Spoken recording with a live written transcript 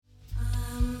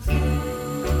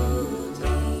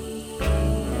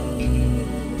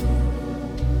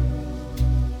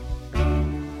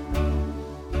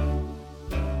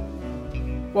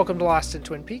Welcome to Lost in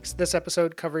Twin Peaks. This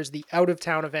episode covers the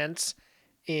out-of-town events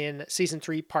in Season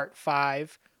 3, Part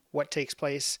 5, what takes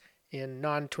place in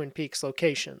non-Twin Peaks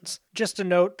locations. Just a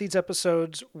note, these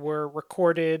episodes were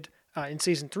recorded, in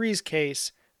Season 3's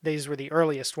case, these were the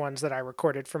earliest ones that I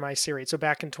recorded for my series. So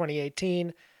back in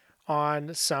 2018,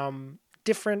 on some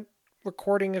different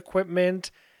recording equipment,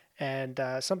 and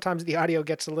sometimes the audio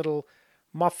gets a little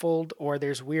muffled or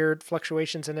there's weird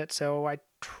fluctuations in it, so I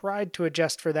tried to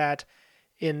adjust for that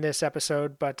in this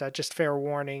episode, but just fair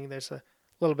warning, there's a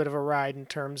little bit of a ride in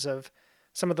terms of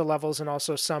some of the levels and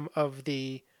also some of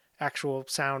the actual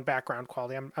sound background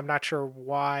quality. I'm not sure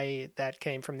why that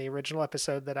came from the original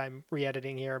episode that I'm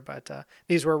re-editing here, but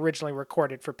these were originally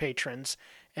recorded for patrons,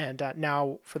 and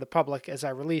now for the public, as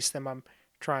I release them, I'm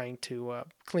trying to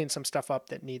clean some stuff up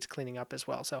that needs cleaning up as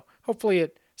well. So hopefully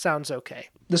it sounds okay.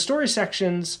 The story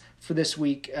sections for this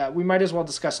week, we might as well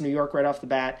discuss New York right off the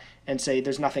bat and say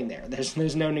there's nothing there.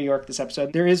 There's no New York this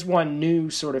episode. There is one new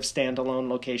sort of standalone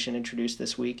location introduced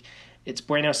this week. It's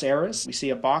Buenos Aires. We see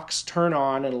a box turn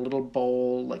on in a little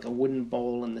bowl, like a wooden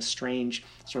bowl in the strange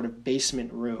sort of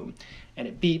basement room. And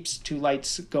it beeps, two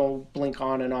lights go blink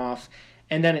on and off.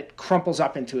 And then it crumples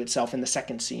up into itself in the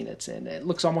second scene it's in. It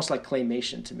looks almost like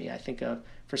claymation to me. I think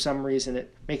for some reason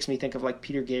it makes me think of like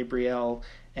Peter Gabriel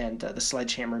and the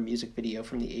Sledgehammer music video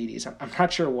from the 80s. I'm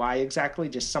not sure why exactly,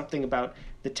 just something about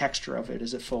the texture of it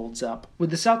as it folds up.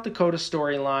 With the South Dakota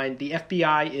storyline, the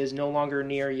FBI is no longer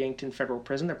near Yankton Federal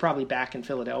Prison. They're probably back in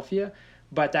Philadelphia,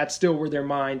 but that's still where their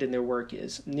mind and their work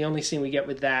is. And the only scene we get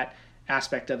with that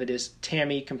aspect of it is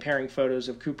Tammy comparing photos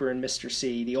of Cooper and Mr.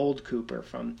 C, the old Cooper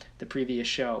from the previous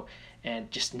show,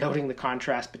 and just noting the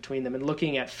contrast between them and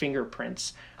looking at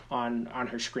fingerprints on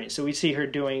her screen. So we see her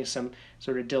doing some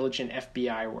sort of diligent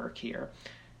FBI work here.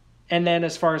 And then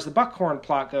as far as the Buckhorn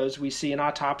plot goes, we see an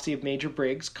autopsy of Major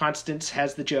Briggs. Constance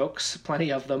has the jokes, plenty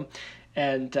of them,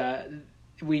 and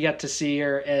we get to see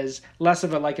her as less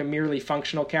of a merely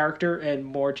functional character and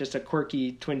more just a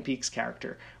quirky Twin Peaks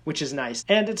character, which is nice.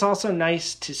 And it's also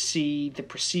nice to see the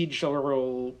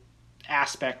procedural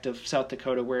aspect of South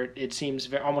Dakota, where it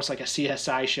seems almost like a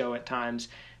CSI show at times,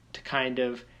 to kind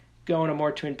of go in a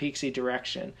more Twin Peaksy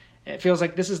direction. It feels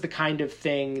like this is the kind of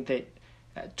thing that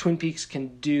Twin Peaks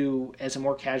can do as a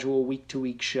more casual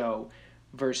week-to-week show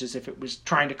versus if it was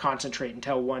trying to concentrate and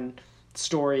tell one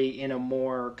story in a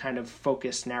more kind of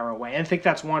focused, narrow way. And I think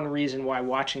that's one reason why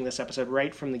watching this episode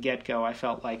right from the get-go, I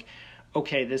felt like,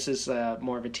 okay, this is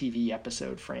more of a TV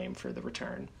episode frame for the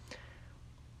return.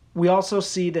 We also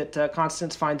see that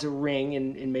Constance finds a ring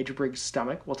in Major Briggs'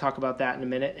 stomach. We'll talk about that in a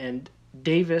minute. And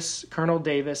Colonel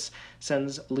Davis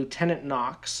sends Lieutenant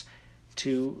Knox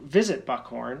to visit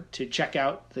Buckhorn to check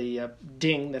out the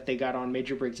ding that they got on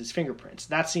Major Briggs' fingerprints.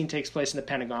 That scene takes place in the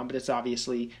Pentagon, but it's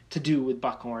obviously to do with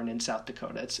Buckhorn in South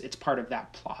Dakota. It's part of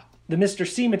that plot. The Mr.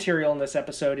 C material in this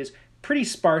episode is pretty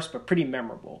sparse, but pretty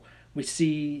memorable. We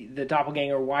see the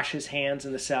doppelganger wash his hands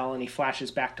in the cell, and he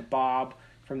flashes back to Bob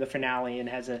from the finale and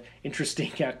has an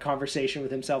interesting conversation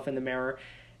with himself in the mirror.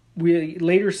 We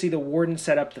later see the warden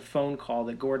set up the phone call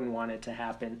that Gordon wanted to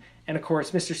happen. And of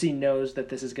course, Mr. C knows that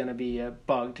this is going to be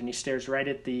bugged, and he stares right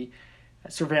at the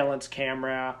surveillance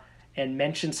camera and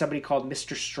mentions somebody called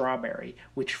Mr. Strawberry,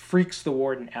 which freaks the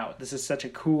warden out. This is such a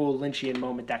cool Lynchian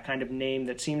moment, that kind of name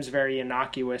that seems very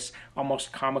innocuous,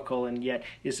 almost comical, and yet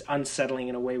is unsettling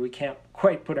in a way we can't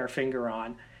quite put our finger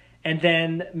on. And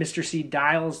then Mr. C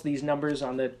dials these numbers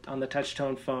on the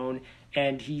touch-tone phone,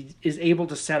 and he is able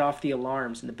to set off the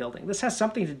alarms in the building. This has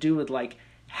something to do with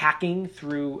hacking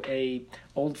through a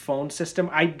old phone system.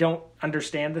 I don't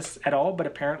understand this at all, but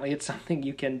apparently it's something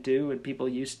you can do and people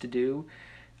used to do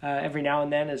every now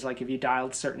and then. Is if you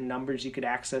dialed certain numbers, you could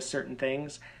access certain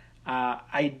things.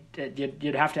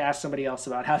 You'd have to ask somebody else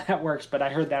about how that works, but I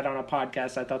heard that on a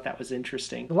podcast. I thought that was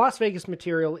interesting. The Las Vegas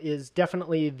material is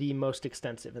definitely the most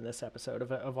extensive in this episode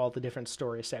of all the different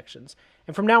story sections.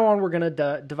 And from now on, we're going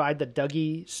to divide the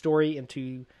Dougie story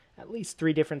into at least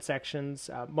 3 different sections,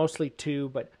 mostly 2,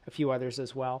 but a few others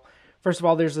as well. First of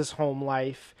all, there's this home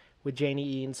life with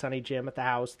Janie E and Sonny Jim at the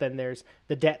house. Then there's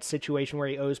the debt situation where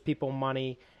he owes people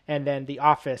money, and then the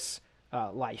office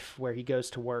life where he goes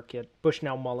to work at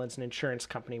Bushnell Mullins, an insurance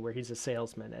company where he's a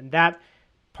salesman. And that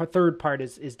third part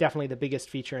is definitely the biggest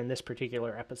feature in this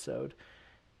particular episode.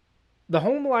 The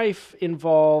home life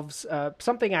involves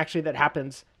something actually that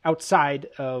happens outside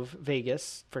of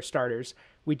Vegas, for starters.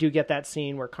 We do get that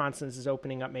scene where Constance is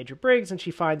opening up Major Briggs and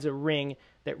she finds a ring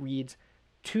that reads,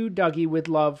 "To Dougie with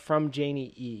love from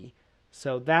Janie E."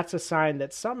 So that's a sign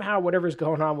that somehow whatever's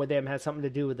going on with him has something to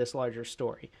do with this larger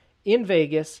story. In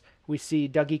Vegas, we see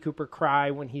Dougie Cooper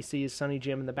cry when he sees Sonny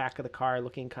Jim in the back of the car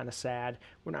looking kind of sad.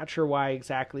 We're not sure why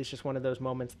exactly. It's just one of those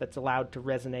moments that's allowed to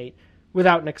resonate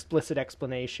without an explicit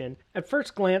explanation. At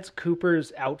first glance,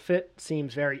 Cooper's outfit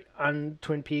seems very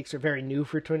un-Twin Peaks, or very new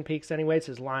for Twin Peaks anyway. It's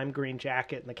his lime green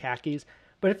jacket and the khakis.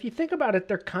 But if you think about it,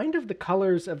 they're kind of the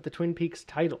colors of the Twin Peaks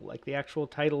title, like the actual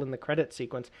title in the credit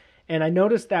sequence. And I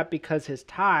noticed that because his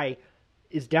tie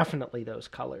is definitely those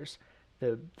colors.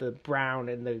 The brown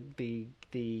and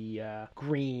the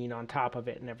green on top of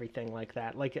it and everything like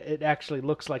that. Like, it actually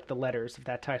looks like the letters of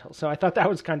that title. So I thought that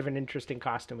was kind of an interesting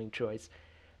costuming choice.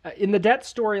 In the debt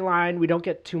storyline, we don't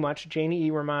get too much. Janie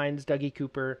E. reminds Dougie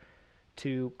Cooper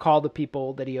to call the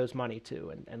people that he owes money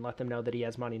to and let them know that he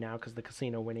has money now because the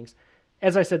casino winnings.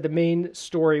 As I said, the main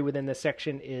story within this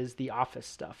section is the office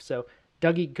stuff. So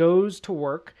Dougie goes to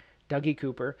work, Dougie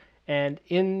Cooper, and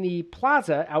in the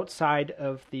plaza outside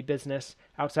of the business,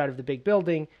 outside of the big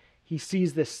building, he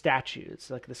sees this statue. It's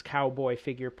like this cowboy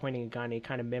figure pointing a gun. He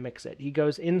kind of mimics it. He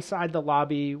goes inside the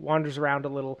lobby, wanders around a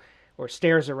little, or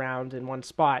stares around in one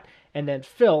spot, and then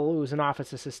Phil, who's an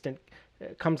office assistant,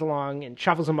 comes along and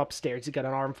shovels him upstairs. He's got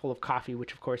an armful of coffee,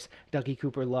 which, of course, Dougie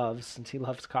Cooper loves, since he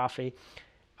loves coffee.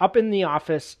 Up in the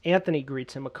office, Anthony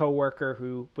greets him, a coworker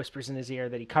who whispers in his ear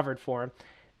that he covered for him.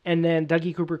 And then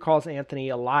Dougie Cooper calls Anthony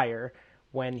a liar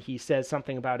when he says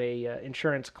something about a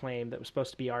insurance claim that was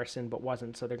supposed to be arson but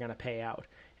wasn't, so they're going to pay out.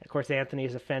 And of course, Anthony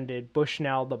is offended.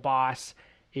 Bushnell, the boss,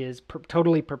 is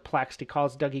totally perplexed. He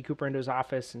calls Dougie Cooper into his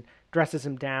office and dresses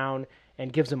him down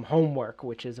and gives him homework,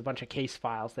 which is a bunch of case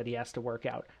files that he has to work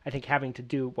out. I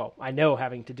know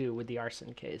having to do with the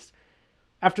arson case.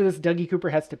 After this, Dougie Cooper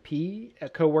has to pee. A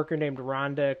coworker named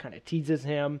Rhonda kind of teases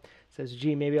him, says,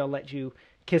 gee, maybe I'll let you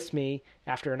kiss me,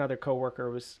 after another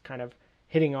coworker was kind of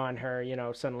hitting on her.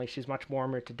 Suddenly she's much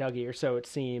warmer to Dougie, or so it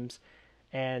seems.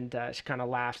 And she kind of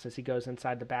laughs as he goes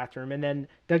inside the bathroom. And then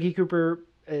Dougie Cooper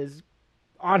is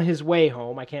on his way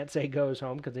home. I can't say goes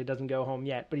home because he doesn't go home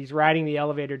yet, but he's riding the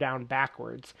elevator down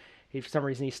backwards. For some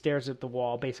reason, he stares at the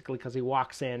wall, basically because he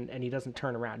walks in and he doesn't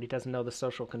turn around. He doesn't know the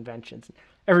social conventions.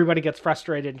 Everybody gets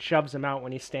frustrated and shoves him out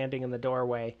when he's standing in the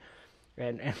doorway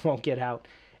and won't get out.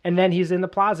 And then he's in the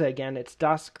plaza again. It's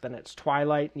dusk, then it's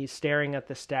twilight, and he's staring at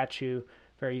the statue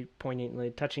very poignantly,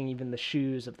 touching even the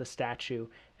shoes of the statue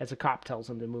as a cop tells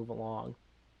him to move along.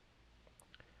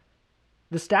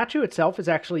 The statue itself is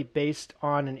actually based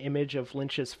on an image of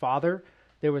Lynch's father.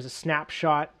 There was a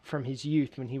snapshot from his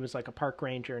youth when he was like a park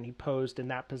ranger, and he posed in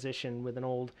that position with an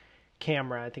old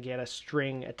camera. I think he had a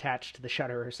string attached to the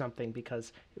shutter or something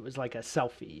because it was like a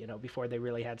selfie, before they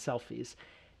really had selfies.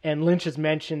 And Lynch has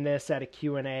mentioned this at a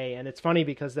Q&A, and it's funny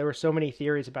because there were so many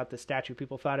theories about this statue.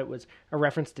 People thought it was a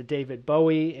reference to David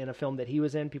Bowie in a film that he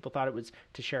was in. People thought it was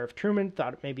to Sheriff Truman,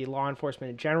 thought it may be law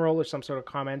enforcement in general, or some sort of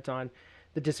comment on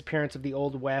the disappearance of the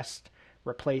Old West,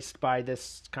 replaced by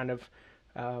this kind of,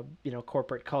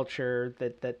 corporate culture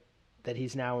that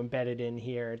he's now embedded in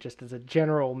here, just as a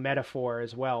general metaphor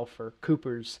as well for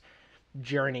Cooper's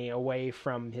journey away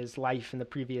from his life in the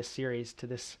previous series to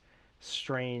this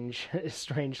strange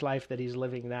life that he's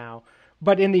living now.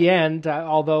 But in the end,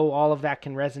 although all of that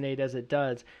can resonate as it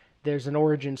does, there's an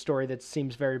origin story that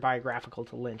seems very biographical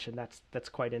to Lynch, and that's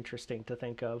quite interesting to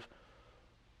think of.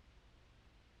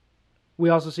 We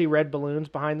also see red balloons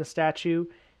behind the statue.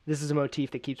 This is a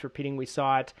motif that keeps repeating. We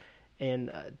saw it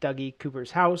in Dougie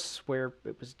Cooper's house, where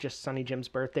it was just Sonny Jim's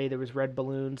birthday. There was red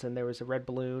balloons, and there was a red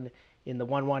balloon in the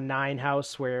 119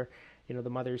 house where, the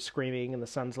mother's screaming and the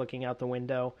son's looking out the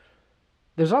window.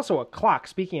 There's also a clock.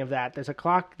 Speaking of that, there's a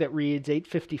clock that reads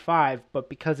 8:55, but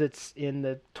because it's in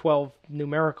the 12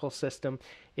 numerical system,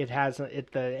 the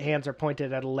hands are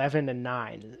pointed at 11 and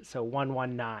 9, so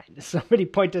 119. Somebody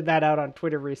pointed that out on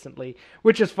Twitter recently,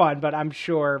 which is fun, but I'm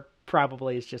sure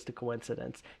probably it's just a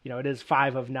coincidence. It is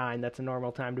 5 of 9. That's a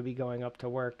normal time to be going up to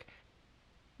work.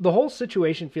 The whole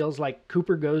situation feels like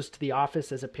Cooper goes to the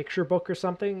office as a picture book or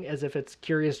something, as if it's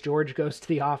Curious George goes to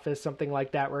the office, something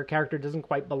like that, where a character doesn't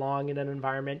quite belong in an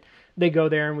environment. They go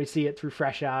there and we see it through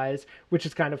fresh eyes, which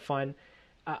is kind of fun.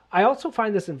 I also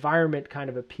find this environment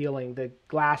kind of appealing. The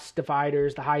glass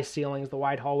dividers, the high ceilings, the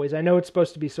wide hallways. I know it's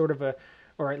supposed to be sort of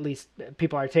or at least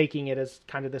people are taking it as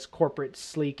kind of this corporate,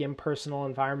 sleek, impersonal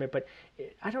environment, but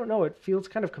I don't know, it feels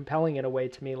kind of compelling in a way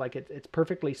to me, like it's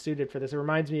perfectly suited for this. It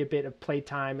reminds me a bit of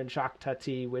Playtime and Jacques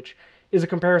Tati, which is a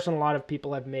comparison a lot of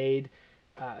people have made.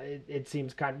 It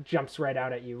seems kind of jumps right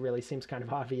out at you, really seems kind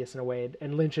of obvious in a way,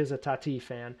 and Lynch is a Tati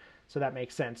fan, so that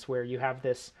makes sense, where you have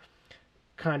this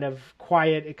kind of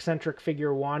quiet, eccentric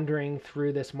figure wandering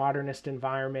through this modernist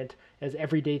environment as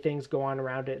everyday things go on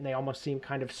around it, and they almost seem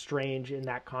kind of strange in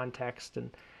that context. And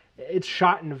It's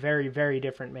shot in a very, very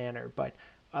different manner, but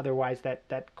otherwise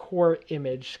that core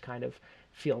image kind of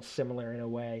feels similar in a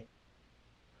way.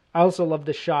 I also love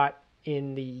the shot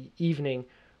in the evening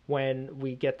when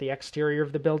we get the exterior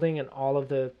of the building and all of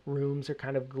the rooms are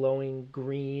kind of glowing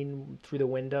green through the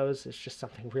windows. It's just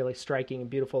something really striking and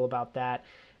beautiful about that.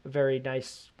 A very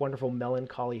nice, wonderful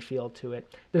melancholy feel to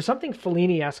it. There's something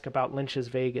Fellini-esque about Lynch's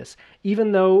Vegas,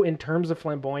 even though in terms of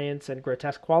flamboyance and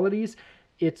grotesque qualities,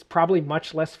 it's probably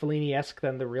much less Fellini-esque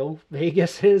than the real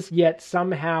Vegas is, yet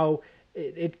somehow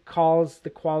it calls the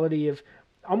quality of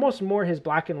almost more his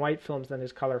black and white films than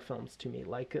his color films to me.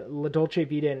 Like La Dolce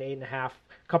Vita in 8.5, a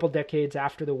couple decades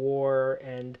after the war,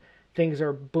 and things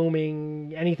are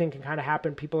booming. Anything can kind of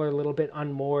happen. People are a little bit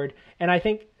unmoored. And I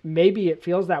think maybe it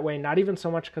feels that way, not even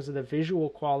so much because of the visual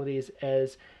qualities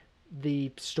as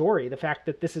the story. The fact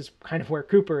that this is kind of where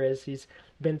Cooper is. He's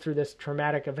been through this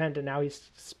traumatic event and now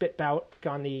he's spit out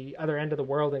on the other end of the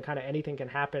world and kind of anything can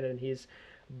happen. And he's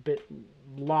bit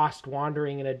lost,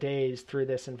 wandering in a daze through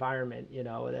this environment.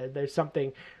 There's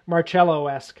something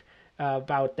Marcello-esque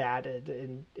about that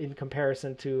in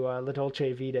comparison to La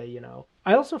Dolce Vita.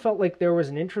 I also felt like there was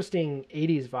an interesting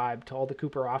 80s vibe to all the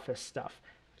Cooper office stuff.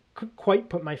 Couldn't quite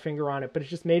put my finger on it, but it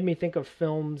just made me think of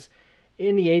films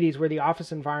in the 80s where the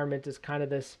office environment is kind of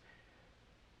this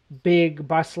big,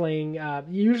 bustling,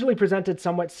 usually presented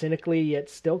somewhat cynically, yet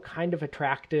still kind of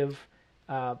attractive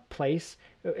place,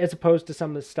 as opposed to some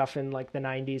of the stuff in like the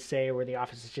 90s, say, where the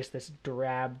office is just this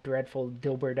drab, dreadful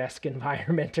Dilbert-esque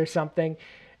environment or something.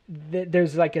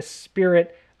 There's like a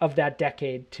spirit of that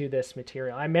decade to this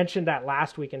material. I mentioned that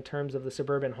last week in terms of the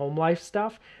suburban home life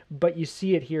stuff, but you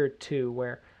see it here too,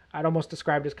 where I'd almost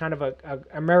described as kind of a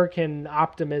American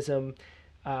optimism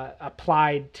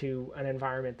applied to an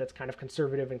environment that's kind of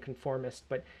conservative and conformist,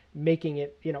 but making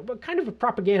it, but kind of a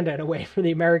propaganda in a way for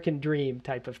the American dream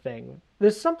type of thing.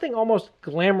 There's something almost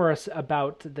glamorous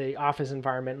about the office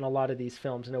environment in a lot of these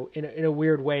films in a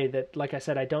weird way that, like I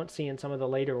said, I don't see in some of the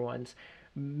later ones.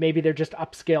 Maybe they're just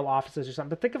upscale offices or something.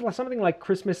 But think of something like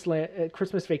Christmas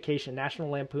Vacation, National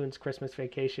Lampoon's Christmas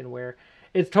Vacation, where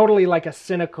it's totally like a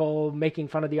cynical, making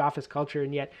fun of the office culture,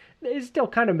 and yet they still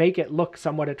kind of make it look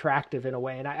somewhat attractive in a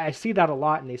way. And I see that a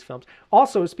lot in these films.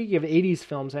 Also, speaking of 80s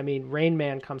films, I mean, Rain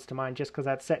Man comes to mind just because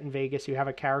that's set in Vegas. You have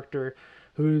a character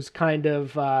who's kind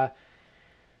of...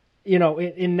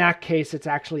 in that case, it's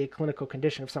actually a clinical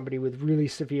condition of somebody with really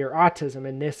severe autism.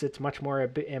 In this, it's much more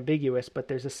ambiguous, but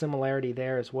there's a similarity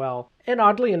there as well. And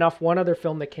oddly enough, one other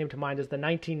film that came to mind is the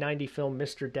 1990 film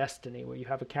Mr. Destiny, where you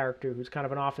have a character who's kind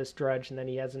of an office drudge, and then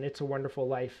he has an It's a Wonderful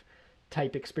Life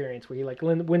type experience where he like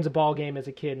wins a ball game as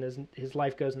a kid and his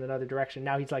life goes in another direction.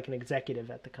 Now he's like an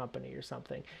executive at the company or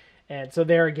something. And so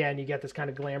there again, you get this kind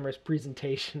of glamorous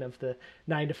presentation of the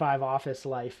 9-to-5 office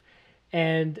life.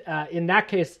 And in that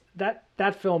case,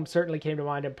 that film certainly came to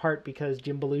mind in part because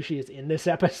Jim Belushi is in this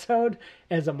episode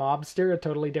as a mobster, a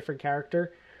totally different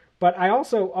character. But I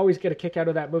also always get a kick out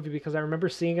of that movie because I remember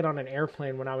seeing it on an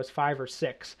airplane when I was 5 or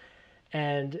 6.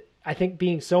 And I think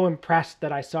being so impressed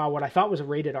that I saw what I thought was a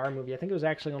rated R movie. I think it was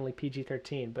actually only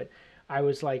PG-13, but I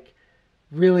was like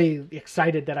really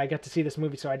excited that I got to see this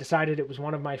movie. So I decided it was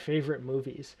one of my favorite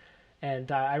movies.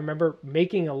 And I remember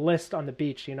making a list on the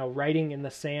beach, writing in the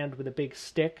sand with a big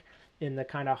stick in the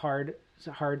kind of hard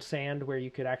sand where you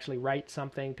could actually write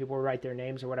something. People would write their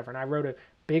names or whatever. And I wrote a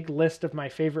big list of my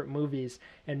favorite movies,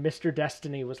 and Mr.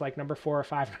 Destiny was like number 4 or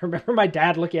 5. I remember my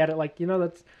dad looking at it like,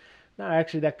 that's not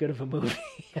actually that good of a movie.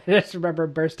 I just remember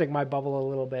bursting my bubble a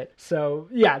little bit. So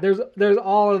yeah, there's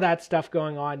all of that stuff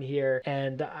going on here.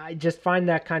 And I just find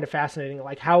that kind of fascinating,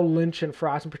 like how Lynch and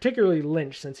Frost, and particularly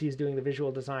Lynch, since he's doing the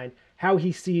visual design, how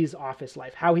he sees office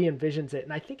life, how he envisions it.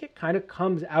 And I think it kind of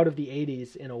comes out of the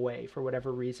 80s in a way, for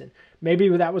whatever reason. Maybe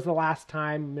that was the last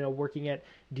time, working at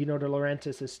Dino De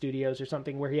Laurentiis' studios or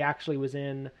something, where he actually was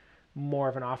in more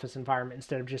of an office environment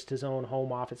instead of just his own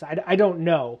home office. I don't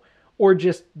know. Or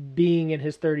just being in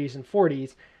his 30s and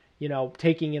 40s,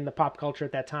 taking in the pop culture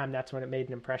at that time, that's when it made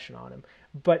an impression on him.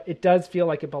 But it does feel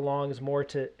like it belongs more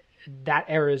to that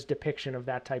era's depiction of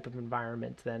that type of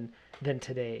environment than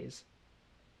today's.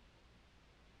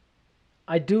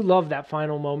 I do love that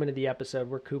final moment of the episode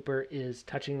where Cooper is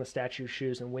touching the statue's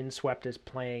shoes and Windswept is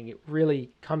playing. It really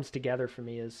comes together for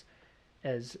me as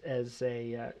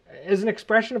an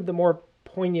expression of the more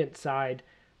poignant side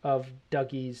of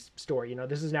Dougie's story.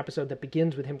 This is an episode that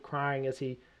begins with him crying as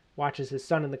he watches his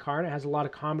son in the car, and it has a lot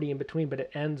of comedy in between, but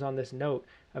it ends on this note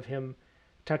of him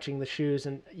touching the shoes,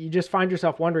 and you just find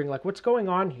yourself wondering, like, what's going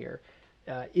on here?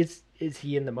 Is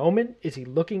he in the moment? Is he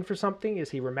looking for something? Is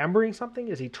he remembering something?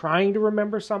 Is he trying to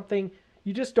remember something?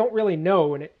 You just don't really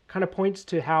know, and it kind of points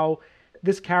to how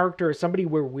this character is somebody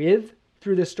we're with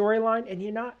through the storyline, and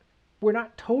we're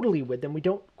not totally with them. We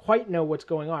don't quite know what's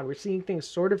going on. We're seeing things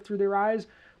sort of through their eyes,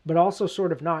 but also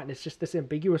sort of not. And it's just this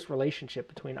ambiguous relationship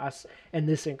between us and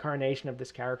this incarnation of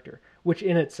this character, which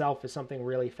in itself is something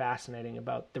really fascinating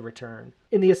about The Return.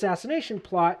 In the assassination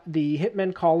plot, the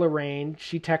hitmen call Lorraine.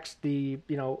 She texts the,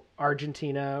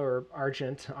 Argentina or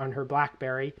Argent on her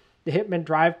BlackBerry. The hitmen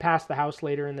drive past the house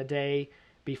later in the day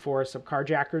before some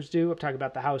carjackers do. I'm talking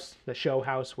about the house, the show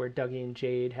house where Dougie and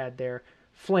Jade had their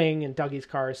fling, and Dougie's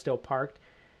car is still parked.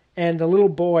 And the little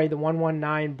boy, the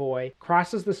 119 boy,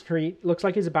 crosses the street, looks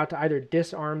like he's about to either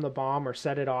disarm the bomb or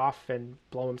set it off and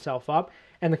blow himself up.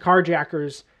 And the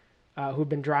carjackers who've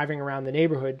been driving around the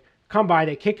neighborhood come by,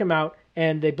 they kick him out,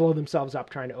 and they blow themselves up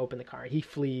trying to open the car. He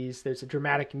flees. There's a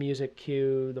dramatic music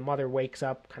cue. The mother wakes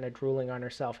up kind of drooling on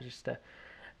herself. It's just a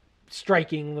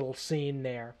striking little scene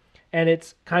there. And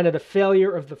it's kind of the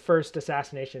failure of the first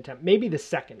assassination attempt. Maybe the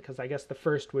second, because I guess the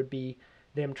first would be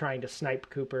them trying to snipe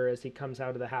Cooper as he comes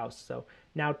out of the house. So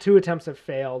now 2 attempts have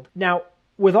failed. Now,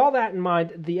 with all that in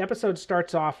mind, the episode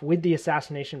starts off with the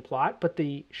assassination plot, but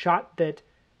the shot that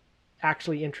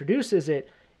actually introduces it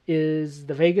is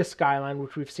the Vegas skyline,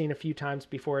 which we've seen a few times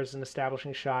before as an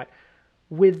establishing shot,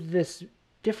 with this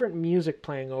different music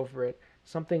playing over it.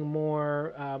 Something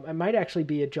more, it might actually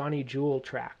be a Johnny Jewel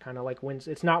track, kind of like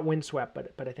it's not Windswept,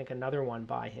 but I think another one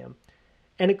by him.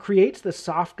 And it creates the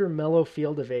softer, mellow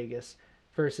feel to Vegas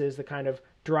versus the kind of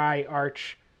dry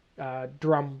arch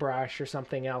drum brush or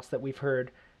something else that we've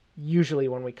heard usually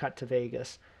when we cut to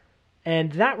Vegas.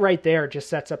 And that right there just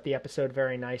sets up the episode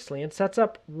very nicely and sets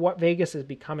up what Vegas is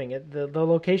becoming. The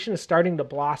location is starting to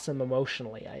blossom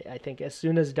emotionally. I think as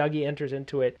soon as Dougie enters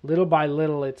into it, little by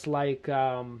little, it's like,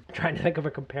 trying to think of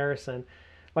a comparison,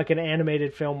 like an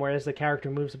animated film where as the character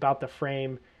moves about the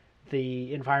frame,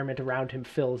 the environment around him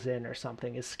fills in or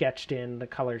something, is sketched in, the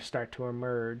colors start to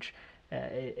emerge.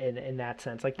 In that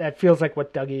sense, like that feels like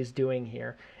what Dougie is doing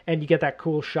here, and you get that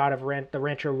cool shot of the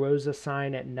Rancho Rosa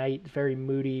sign at night, very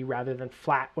moody rather than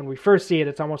flat. When we first see it,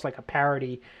 it's almost like a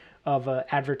parody of an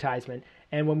advertisement,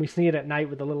 and when we see it at night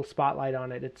with a little spotlight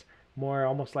on it, it's more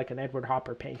almost like an Edward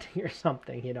Hopper painting or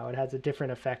something. It has a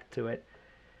different effect to it.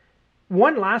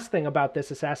 One last thing about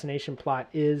this assassination plot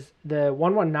is the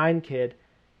 119 kid.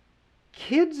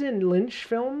 Kids in Lynch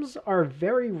films are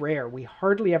very rare. We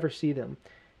hardly ever see them.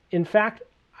 In fact,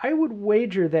 I would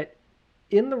wager that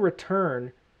in The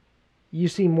Return, you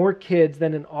see more kids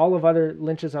than in all of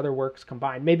Lynch's other works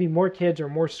combined. Maybe more kids or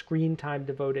more screen time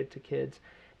devoted to kids.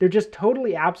 They're just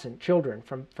totally absent children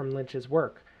from Lynch's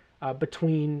work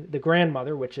between The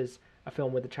Grandmother, which is a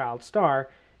film with a child star,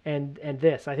 and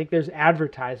this. I think there's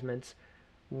advertisements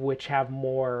which have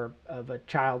more of a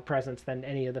child presence than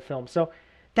any of the films. So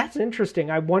that's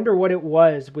interesting. I wonder what it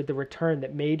was with The Return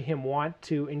that made him want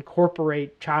to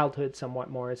incorporate childhood somewhat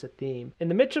more as a theme. In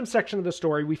the Mitchum section of the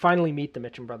story, we finally meet the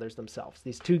Mitchum brothers themselves,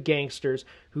 these 2 gangsters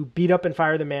who beat up and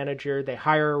fire the manager. They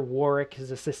hire Warwick, his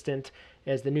assistant,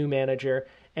 as the new manager.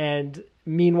 And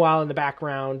meanwhile, in the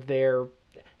background, they're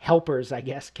helpers, I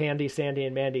guess, Candy, Sandy,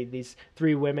 and Mandy, these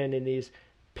 3 women in these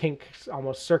pink,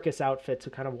 almost circus outfits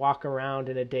who kind of walk around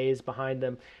in a daze behind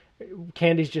them.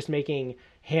 Candy's just making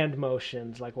hand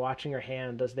motions, like watching her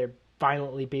hand as they're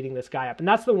violently beating this guy up. And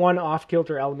that's the one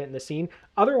off-kilter element in the scene.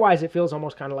 Otherwise, it feels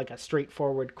almost kind of like a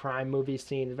straightforward crime movie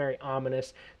scene. It's very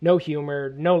ominous. No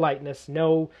humor, no lightness,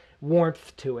 no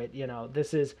warmth to it.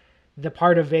 This is the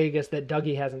part of Vegas that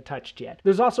Dougie hasn't touched yet.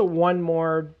 There's also one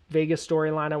more Vegas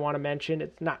storyline I want to mention.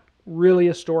 It's not really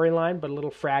a storyline, but a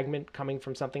little fragment coming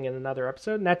from something in another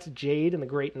episode, and that's Jade and the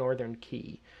Great Northern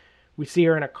Key. We see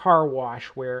her in a car wash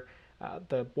where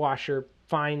the washer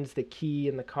finds the key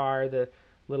in the car, the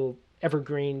little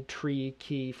evergreen tree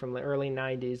key from the early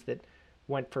 90s that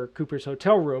went for Cooper's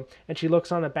hotel room, and she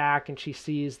looks on the back and she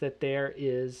sees that there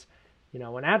is,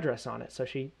 an address on it, so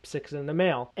she sticks it in the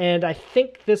mail. And I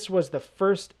think this was the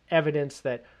first evidence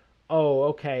that,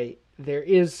 there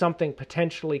is something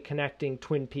potentially connecting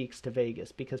Twin Peaks to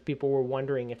Vegas, because people were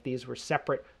wondering if these were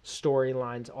separate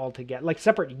storylines altogether, like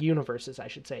separate universes, I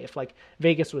should say. If like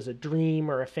Vegas was a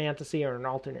dream or a fantasy or an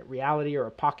alternate reality or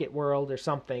a pocket world or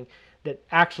something that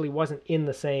actually wasn't in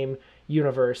the same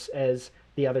universe as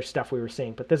the other stuff we were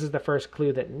seeing. But this is the first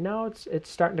clue that no, it's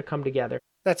starting to come together.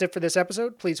 That's it for this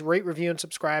episode. Please rate, review, and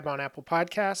subscribe on Apple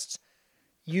Podcasts.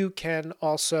 You can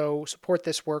also support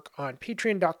this work on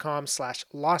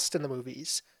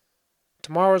patreon.com/lostinthemovies.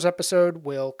 Tomorrow's episode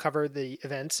will cover the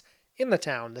events in the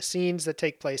town, the scenes that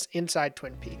take place inside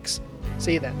Twin Peaks.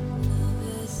 See you then.